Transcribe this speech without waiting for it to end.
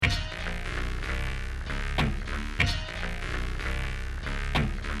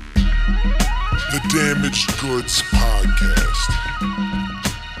The Damaged Goods Podcast.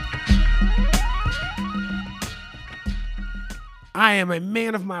 I am a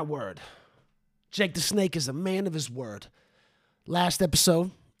man of my word. Jake the Snake is a man of his word. Last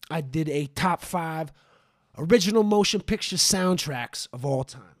episode, I did a top 5 original motion picture soundtracks of all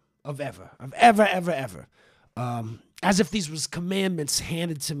time, of ever. As if these was commandments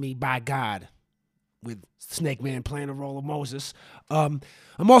handed to me by God, with Snake Man playing the role of Moses. I'm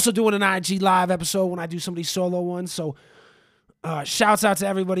also doing an IG Live episode when I do some of these solo ones, so shouts out to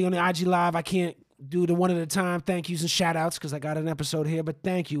everybody on the IG Live. I can't do the one at a time thank yous and shout outs because I got an episode here, but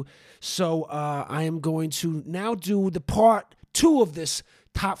thank you. So I am going to now do the part 2 of this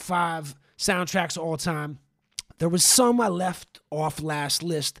top 5 soundtracks of all time. There was some I left off last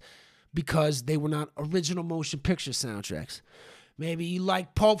list because they were not original motion picture soundtracks. Maybe you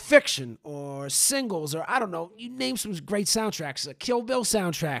like Pulp Fiction or Singles or I don't know. You name some great soundtracks, Kill Bill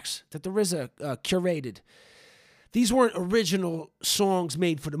soundtracks that the RZA curated. These weren't original songs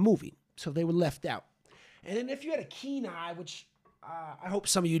made for the movie, so they were left out. And then if you had a keen eye, which I hope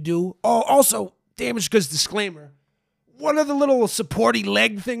some of you do. Oh, also, Damaged Goods disclaimer. One of the little supporty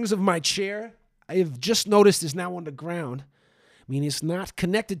leg things of my chair I have just noticed is now on the ground. I mean, it's not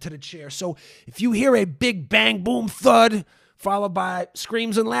connected to the chair. So if you hear a big bang, boom, thud, followed by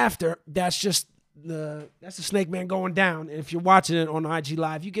screams and laughter, that's just the Snake Man going down. And if you're watching it on IG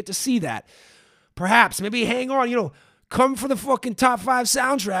Live, you get to see that. Perhaps, maybe hang on, come for the fucking top 5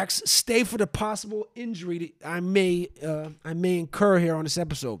 soundtracks, stay for the possible injury that I may incur here on this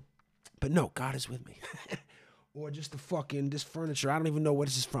episode. But no, God is with me. Or just this furniture. I don't even know what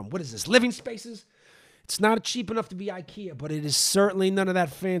this is from. What is this, Living Spaces? It's not cheap enough to be IKEA, but it is certainly none of that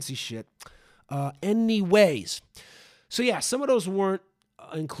fancy shit. Anyways. So yeah, some of those weren't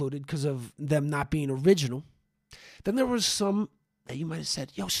included because of them not being original. Then there was some that you might have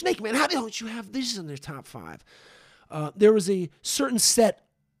said, yo, Snake Man, how don't you have this in their top 5? There was a certain set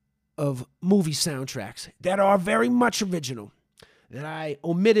of movie soundtracks that are very much original that I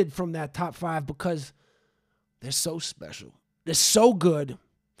omitted from that top 5 because they're so special. They're so good.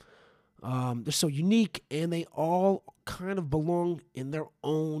 They're so unique, and they all kind of belong in their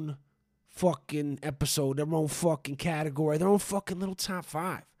own fucking episode, their own fucking category, their own fucking little top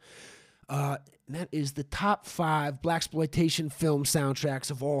 5. And that is the top 5 blaxploitation film soundtracks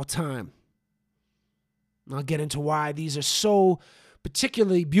of all time. I'll get into why these are so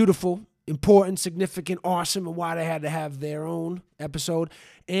particularly beautiful, important, significant, awesome, and why they had to have their own episode.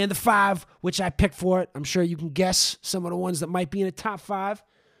 And the 5 which I picked for it, I'm sure you can guess some of the ones that might be in the top 5.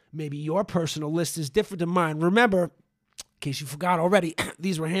 Maybe your personal list is different than mine. Remember, in case you forgot already,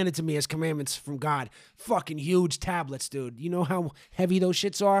 these were handed to me as commandments from God. Fucking huge tablets, dude. You know how heavy those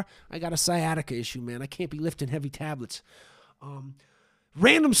shits are? I got a sciatica issue, man. I can't be lifting heavy tablets.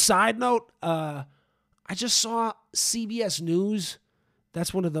 Random side note, I just saw CBS News,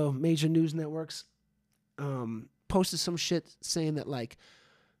 that's one of the major news networks, posted some shit saying that, like,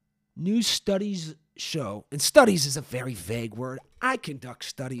 new studies show, and studies is a very vague word. I conduct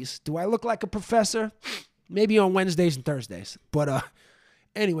studies. Do I look like a professor? Maybe on Wednesdays and Thursdays. But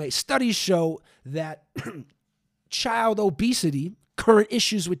anyway, studies show that child obesity, current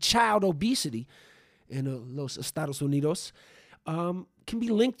issues with child obesity in Los Estados Unidos, can be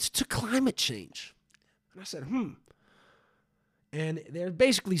linked to climate change. And I said, And they're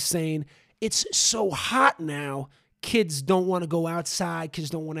basically saying it's so hot now, kids don't want to go outside, kids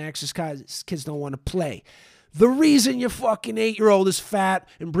don't want to exercise, kids don't want to play. The reason your fucking 8-year-old is fat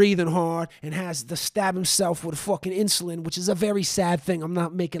and breathing hard and has to stab himself with fucking insulin, which is a very sad thing, I'm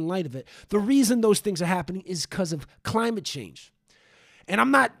not making light of it. The reason those things are happening is because of climate change. And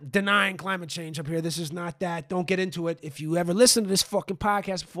I'm not denying climate change up here. This is not that. Don't get into it. If you ever listened to this fucking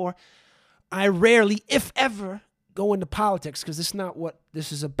podcast before, I rarely, if ever, go into politics because this is not what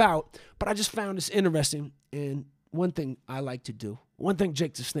this is about. But I just found this interesting. And one thing I like to do, one thing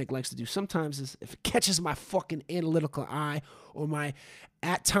Jake the Snake likes to do sometimes is if it catches my fucking analytical eye or my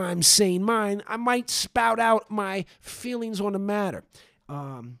at times sane mind, I might spout out my feelings on the matter.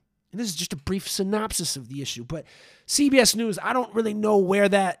 And this is just a brief synopsis of the issue. But CBS News, I don't really know where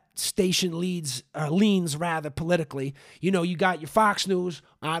that station leans politically. You got your Fox News,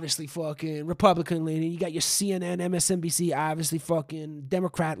 obviously fucking Republican leaning. You got your CNN, MSNBC, obviously fucking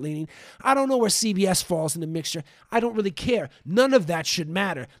Democrat leaning. I don't know where CBS falls in the mixture. I don't really care. None of that should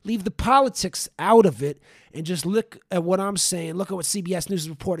matter. Leave the politics out of it and just look at what I'm saying. Look at what CBS News is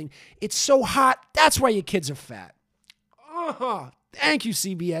reporting. It's so hot. That's why your kids are fat. Thank you,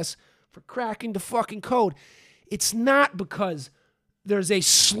 CBS, for cracking the fucking code. It's not because there's a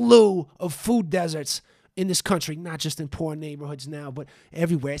slew of food deserts in this country, not just in poor neighborhoods now, but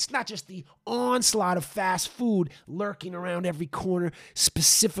everywhere. It's not just the onslaught of fast food lurking around every corner,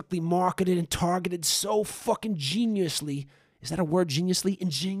 specifically marketed and targeted so fucking geniusly. Is that a word, geniusly?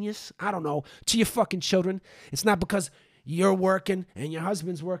 Ingenious? I don't know. To your fucking children. It's not because you're working and your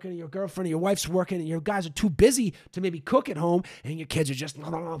husband's working and your girlfriend and your wife's working and your guys are too busy to maybe cook at home and your kids are just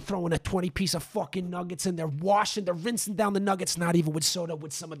throwing a 20-piece of fucking nuggets and they're rinsing down the nuggets, not even with soda,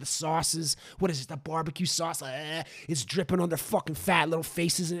 with some of the sauces. What is it, the barbecue sauce? It's dripping on their fucking fat little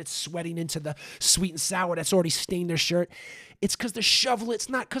faces and it's sweating into the sweet and sour that's already stained their shirt. It's because they're shoveling. It's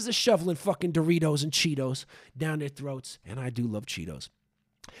not because they're shoveling fucking Doritos and Cheetos down their throats. And I do love Cheetos.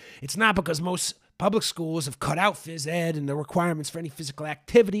 It's not because most public schools have cut out phys ed and the requirements for any physical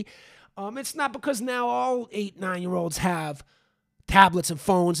activity. It's not because now all 8, 9-year-olds have tablets and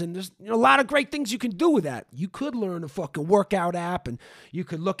phones, and there's a lot of great things you can do with that. You could learn a fucking workout app, and you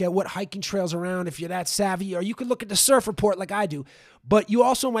could look at what hiking trails around if you're that savvy, or you could look at the surf report like I do. But you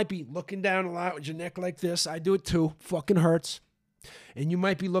also might be looking down a lot with your neck like this. I do it too. Fucking hurts. And you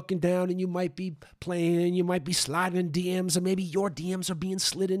might be looking down and you might be playing and you might be sliding in DMs, or maybe your DMs are being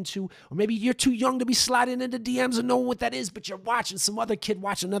slid into, or maybe you're too young to be sliding into DMs and knowing what that is, but you're watching some other kid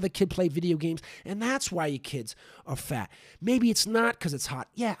watch another kid play video games, and that's why your kids are fat. Maybe it's not because it's hot.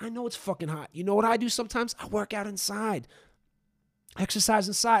 Yeah, I know it's fucking hot. You know what I do sometimes? I work out inside. Exercise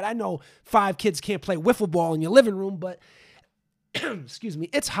inside. I know 5 kids can't play wiffle ball in your living room, but excuse me,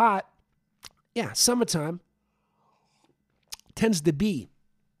 it's hot. Yeah, summertime. Tends to be,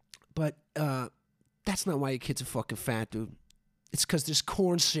 but that's not why your kids are fucking fat, dude. It's because there's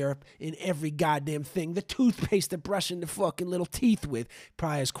corn syrup in every goddamn thing. The toothpaste they're brushing the fucking little teeth with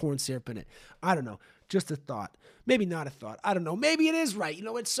probably has corn syrup in it. I don't know. Just a thought. Maybe not a thought. I don't know. Maybe it is right. You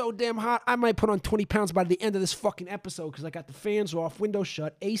know, it's so damn hot. I might put on 20 pounds by the end of this fucking episode because I got the fans off, window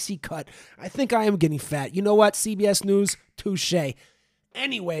shut, AC cut. I think I am getting fat. You know what? CBS News, touche.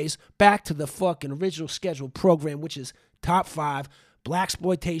 Anyways, back to the fucking original scheduled program, which is Top 5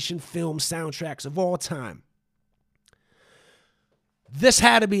 blaxploitation film soundtracks of all time. This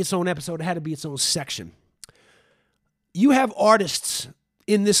had to be its own episode. It had to be its own section. You have artists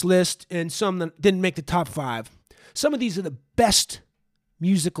in this list and some that didn't make the top 5. Some of these are the best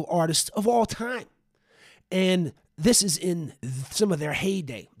musical artists of all time. And this is in some of their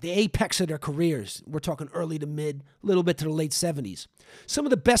heyday, the apex of their careers. We're talking early to mid, a little bit to the late 70s. Some of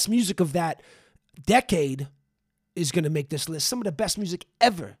the best music of that decade is going to make this list. Some of the best music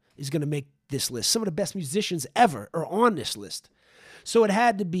ever is going to make this list. Some of the best musicians ever are on this list. So it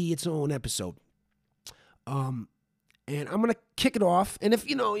had to be its own episode. And I'm going to kick it off. And if,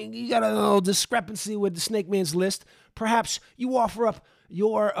 you got a little discrepancy with the Snake Man's list, perhaps you offer up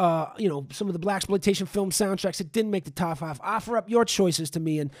your, some of the blaxploitation film soundtracks that didn't make the top 5. Offer up your choices to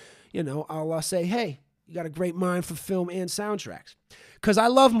me and, I'll say, hey, you got a great mind for film and soundtracks. Because I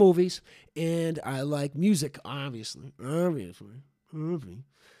love movies and I like music, obviously.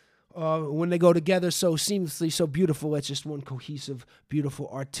 When they go together so seamlessly, so beautiful, it's just one cohesive, beautiful,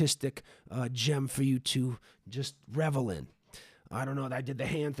 artistic gem for you to just revel in. I don't know, I did the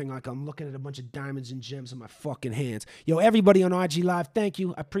hand thing like I'm looking at a bunch of diamonds and gems in my fucking hands. Yo, everybody on RG Live, thank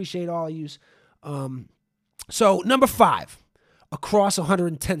you. I appreciate all of yous. So, number 5, Across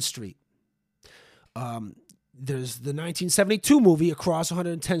 110th Street. There's the 1972 movie, Across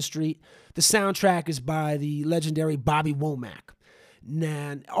 110th Street. The soundtrack is by the legendary Bobby Womack.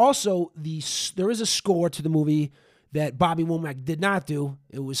 And also, there is a score to the movie that Bobby Womack did not do.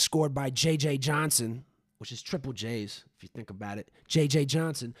 It was scored by J.J. Johnson, which is triple J's, if you think about it. J.J.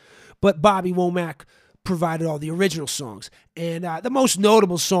 Johnson. But Bobby Womack provided all the original songs. And the most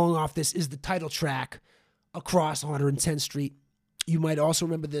notable song off this is the title track, Across 110th Street. You might also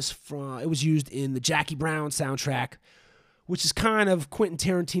remember this it was used in the Jackie Brown soundtrack, which is kind of Quentin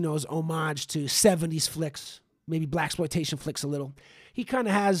Tarantino's homage to 70s flicks, maybe blaxploitation flicks a little. He kind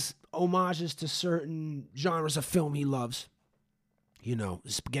of has homages to certain genres of film he loves.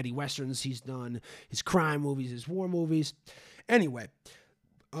 Spaghetti westerns he's done, his crime movies, his war movies. Anyway,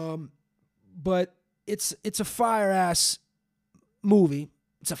 but it's a fire-ass movie.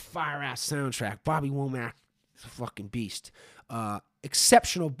 It's a fire-ass soundtrack. Bobby Womack is a fucking beast.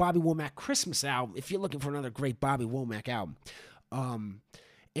 Exceptional Bobby Womack Christmas album, if you're looking for another great Bobby Womack album.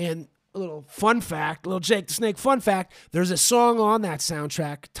 And a little fun fact, a little Jake the Snake fun fact, there's a song on that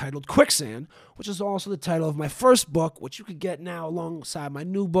soundtrack titled Quicksand, which is also the title of my first book, which you could get now alongside my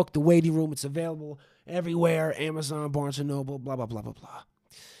new book, The Waiting Room. It's available everywhere, Amazon, Barnes & Noble, blah, blah, blah, blah, blah.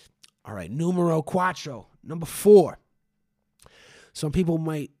 All right, numero cuatro, number 4. Some people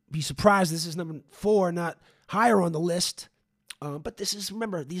might be surprised this is number 4, not higher on the list. But this is,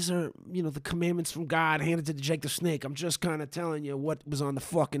 remember, these are, the commandments from God handed to Jake the Snake. I'm just kind of telling you what was on the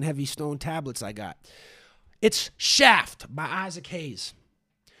fucking heavy stone tablets I got. It's Shaft by Isaac Hayes.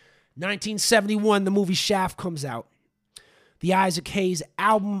 1971, the movie Shaft comes out. The Isaac Hayes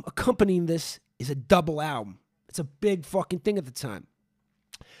album accompanying this is a double album. It's a big fucking thing at the time.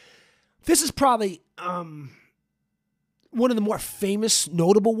 This is probably one of the more famous,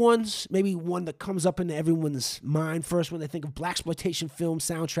 notable ones. Maybe one that comes up into everyone's mind first when they think of blaxploitation film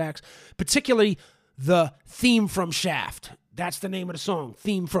soundtracks, particularly the theme from Shaft. That's the name of the song,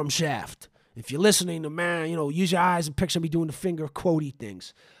 Theme from Shaft. If you're listening to, man, use your eyes and picture me doing the finger quotey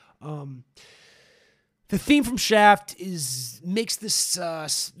things. The theme from Shaft makes this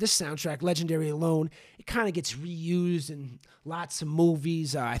soundtrack legendary alone. It kind of gets reused in lots of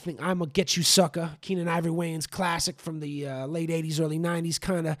movies. I think I'm a Get You Sucker, Keenan Ivory Wayans classic from the late 80s, early 90s,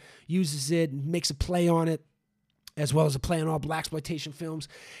 kind of uses it and makes a play on it, as well as a play on all blaxploitation films.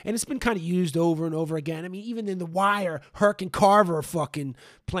 And it's been kind of used over and over again. I mean, even in The Wire, Herc and Carver are fucking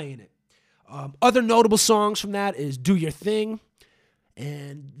playing it. Other notable songs from that is Do Your Thing.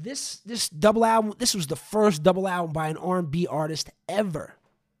 And this double album, this was the first double album by an R&B artist ever,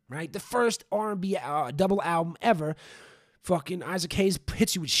 right? The first R&B double album ever. Fucking Isaac Hayes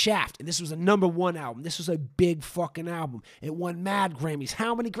hits you with Shaft, and this was a #1 album. This was a big fucking album. It won mad Grammys.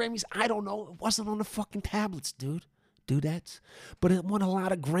 How many Grammys? I don't know. It wasn't on the fucking tablets, dudettes. But it won a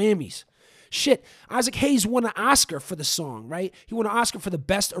lot of Grammys. Shit, Isaac Hayes won an Oscar for the song, right? He won an Oscar for the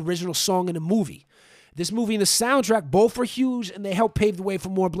best original song in a movie. This movie and the soundtrack both were huge, and they helped pave the way for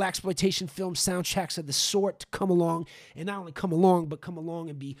more blaxploitation film soundtracks of the sort to come along, and not only come along, but come along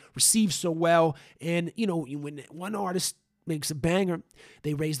and be received so well. And, when one artist makes a banger,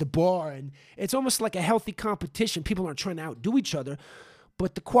 they raise the bar, and it's almost like a healthy competition. People aren't trying to outdo each other,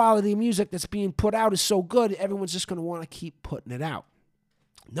 but the quality of music that's being put out is so good, everyone's just going to want to keep putting it out.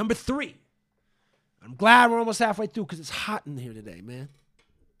 #3. I'm glad we're almost halfway through because it's hot in here today, man.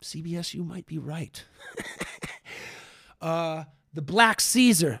 CBS, you might be right. The Black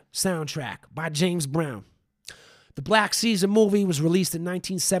Caesar soundtrack by James Brown. The Black Caesar movie was released in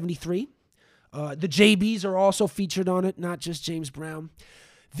 1973. The JBs are also featured on it, not just James Brown.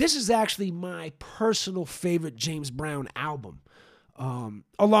 This is actually my personal favorite James Brown album.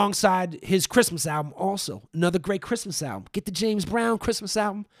 Alongside his Christmas album also. Another great Christmas album. Get the James Brown Christmas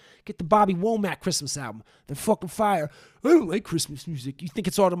album. Get the Bobby Womack Christmas album. They're fucking fire. I don't like Christmas music. You think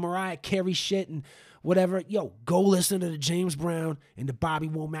it's all the Mariah Carey shit and whatever. Yo, go listen to the James Brown and the Bobby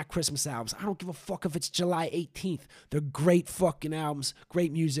Womack Christmas albums. I don't give a fuck if it's July 18th. They're great fucking albums.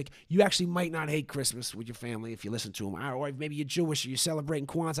 Great music. You actually might not hate Christmas with your family if you listen to them. Or maybe you're Jewish or you're celebrating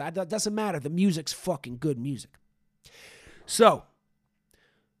Kwanzaa. It doesn't matter. The music's fucking good music. So,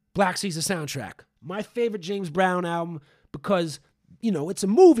 Black Caesar soundtrack. My favorite James Brown album because, it's a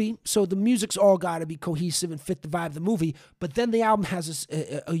movie, so the music's all got to be cohesive and fit the vibe of the movie, but then the album has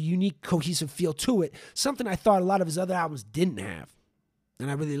a unique, cohesive feel to it, something I thought a lot of his other albums didn't have, and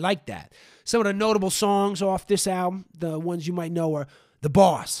I really like that. Some of the notable songs off this album, the ones you might know are The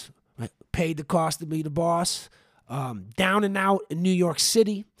Boss, right? Paid the Cost to Be the Boss, Down and Out in New York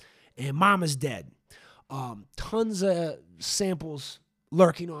City, and Mama's Dead. Tons of samples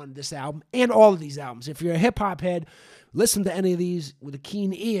lurking on this album and all of these albums. If you're a hip-hop head, listen to any of these with a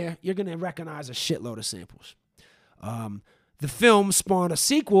keen ear, you're going to recognize a shitload of samples. The film spawned a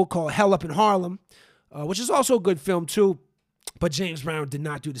sequel called Hell Up in Harlem, which is also a good film too, but James Brown did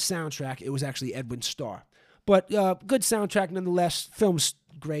not do the soundtrack. It was actually Edwin Starr. But good soundtrack nonetheless. Film's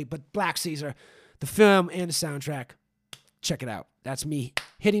great, but Black Caesar, the film and the soundtrack, check it out. That's me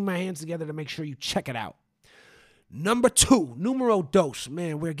hitting my hands together to make sure you check it out. #2, numero dos.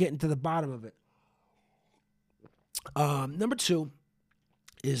 Man, we're getting to the bottom of it. #2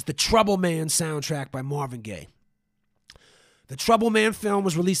 is the Trouble Man soundtrack by Marvin Gaye. The Trouble Man film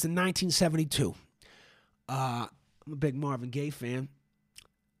was released in 1972. I'm a big Marvin Gaye fan.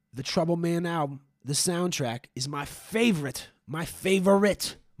 The Trouble Man album, the soundtrack, is my favorite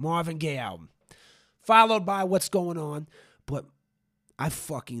Marvin Gaye album. Followed by What's Going On, but I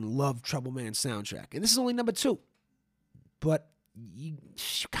fucking love Trouble Man soundtrack. And this is only #2. But you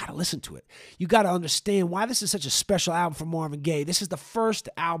gotta listen to it. You gotta understand why this is such a special album for Marvin Gaye. This is the first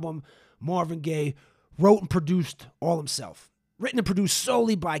album Marvin Gaye wrote and produced all himself. Written and produced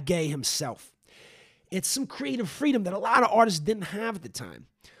solely by Gaye himself. It's some creative freedom that a lot of artists didn't have at the time.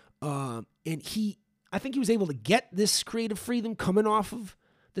 And I think he was able to get this creative freedom coming off of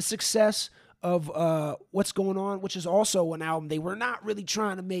the success of What's Going On, which is also an album they were not really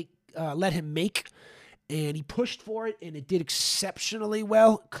trying to let him make. and he pushed for it, and it did exceptionally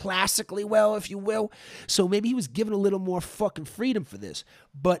well, classically well, if you will. So maybe he was given a little more fucking freedom for this.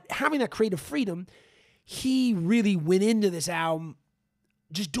 But having that creative freedom, he really went into this album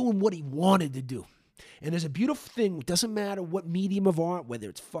just doing what he wanted to do. And there's a beautiful thing. It doesn't matter what medium of art, whether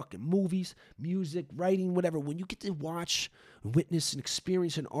it's fucking movies, music, writing, whatever. When you get to watch, witness, and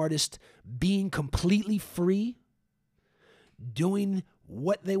experience an artist being completely free, doing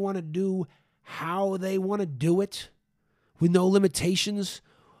what they want to do, how they want to do it, with no limitations,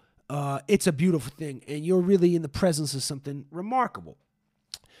 it's a beautiful thing. And you're really in the presence of something remarkable.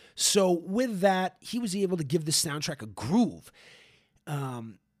 So with that, he was able to give the soundtrack a groove.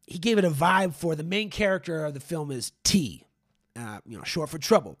 He gave it a vibe for the main character of the film is T, short for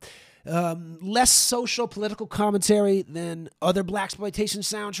Trouble. Less social political commentary than other blaxploitation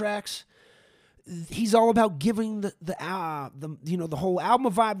soundtracks. He's all about giving the whole album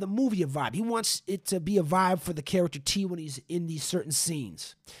a vibe, the movie a vibe. He wants it to be a vibe for the character T when he's in these certain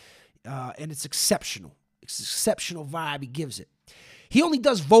scenes, and it's exceptional. It's an exceptional vibe he gives it. He only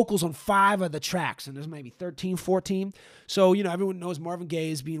does vocals on 5 of the tracks, and there's maybe 13, 14. So, everyone knows Marvin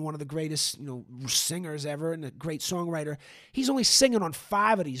Gaye as being one of the greatest, singers ever and a great songwriter. He's only singing on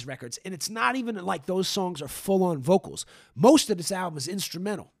 5 of these records, and it's not even like those songs are full-on vocals. Most of this album is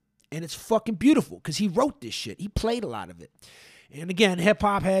instrumental, and it's fucking beautiful because he wrote this shit. He played a lot of it. And again,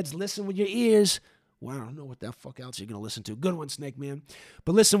 hip-hop heads, listen with your ears. Well, I don't know what the fuck else you're going to listen to. Good one, Snake Man.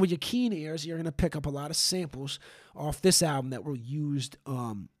 But listen with your keen ears. You're going to pick up a lot of samples off this album that were used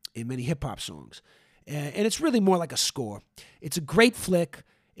in many hip-hop songs. And it's really more like a score. It's a great flick.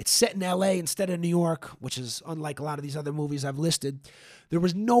 It's set in L.A. instead of New York, which is unlike a lot of these other movies I've listed. There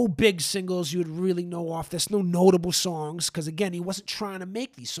was no big singles you would really know off this. No notable songs. Because, again, he wasn't trying to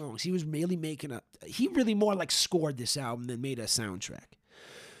make these songs. He was merely he really more like scored this album than made a soundtrack.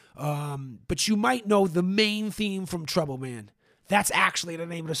 But you might know the main theme from Trouble Man. That's actually the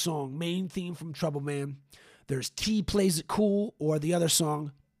name of the song, main theme from Trouble Man. There's T Plays It Cool, or the other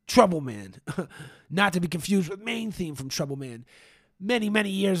song, Trouble Man. Not to be confused with main theme from Trouble Man. Many, many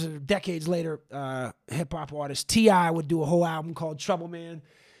years or decades later, hip-hop artist T.I. would do a whole album called Trouble Man.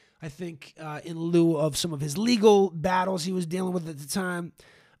 I think in lieu of some of his legal battles he was dealing with at the time.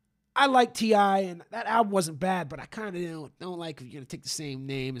 I like T.I., and that album wasn't bad, but I kind of don't like if you're going to take the same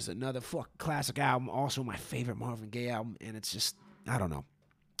name as another fucking classic album, also my favorite Marvin Gaye album, and it's just, I don't know.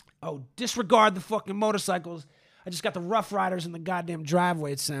 Oh, disregard the fucking motorcycles. I just got the Rough Riders in the goddamn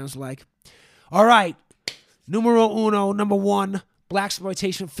driveway, it sounds like. All right, numero uno, number 1,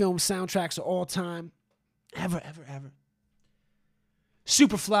 blaxploitation film soundtracks of all time, ever.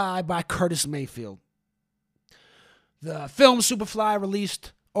 Superfly by Curtis Mayfield. The film Superfly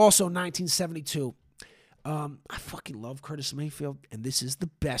released also 1972. I fucking love Curtis Mayfield, and this is the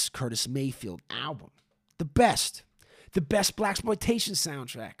best Curtis Mayfield album. The best blaxploitation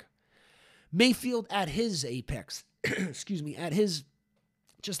soundtrack. Mayfield at his apex,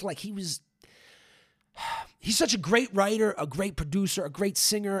 he's such a great writer, a great producer, a great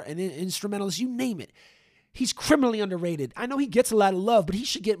singer, an instrumentalist, you name it. He's criminally underrated. I know he gets a lot of love, but he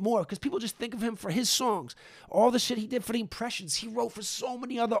should get more because people just think of him for his songs. All the shit he did for the impressions. He wrote for so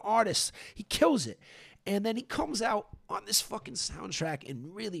many other artists. He kills it. And then he comes out on this fucking soundtrack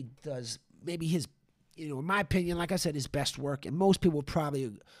and really does maybe his, in my opinion, like I said, his best work. And most people will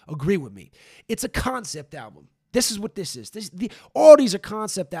probably agree with me. It's a concept album. This is what this is. All these are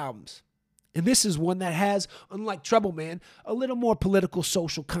concept albums. And this is one that has, unlike Trouble Man, a little more political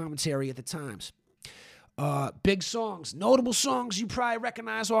social commentary at the times. Big songs, notable songs you probably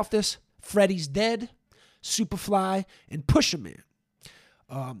recognize off this: Freddie's Dead, Superfly, and Pusha Man.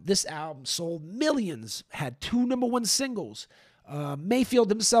 This album sold millions, had 2 number 1 singles. Mayfield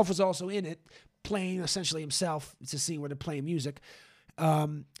himself was also in it, playing essentially himself. It's a scene where they're playing music.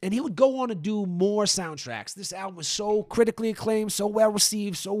 And he would go on to do more soundtracks. This album was so critically acclaimed, so well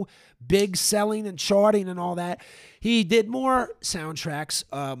received, so big selling and charting and all that. He did more soundtracks.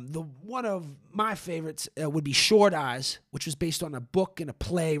 One of my favorites would be Short Eyes, which was based on a book and a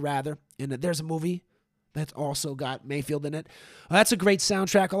play, rather. And there's a movie that's also got Mayfield in it. That's a great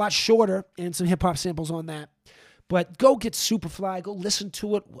soundtrack, a lot shorter, and some hip-hop samples on that. But go get Superfly. Go listen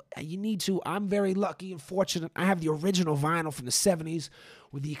to it. You need to. I'm very lucky and fortunate. I have the original vinyl from the 70s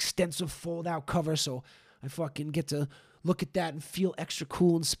with the extensive fold-out cover, so I fucking get to look at that and feel extra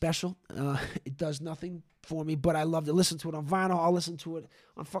cool and special. It does nothing for me, but I love to listen to it on vinyl. I'll listen to it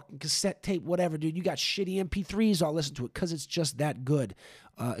on fucking cassette tape, whatever, dude. You got shitty MP3s, I'll listen to it because it's just that good.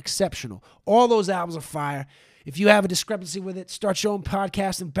 Exceptional. All those albums are fire. If you have a discrepancy with it, start your own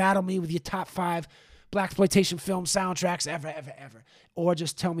podcast and battle me with your top 5 blaxploitation film soundtracks ever. Or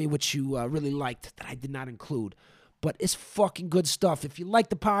just tell me what you really liked that I did not include. But it's fucking good stuff. If you like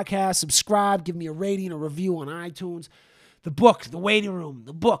the podcast, subscribe, give me a rating, a review on iTunes. The book, The Waiting Room,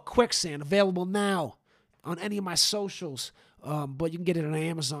 the book, Quicksand, available now on any of my socials. But you can get it on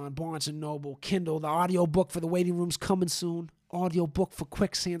Amazon, Barnes & Noble, Kindle. The audio book for The Waiting Room's coming soon. Audio book for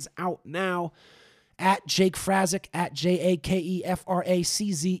Quicksand's out now. At Jake Frazek, at JakeFrazek,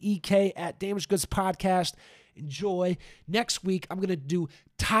 at Damaged Goods Podcast. Enjoy. Next week, I'm going to do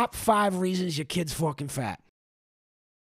top 5 reasons your kid's fucking fat.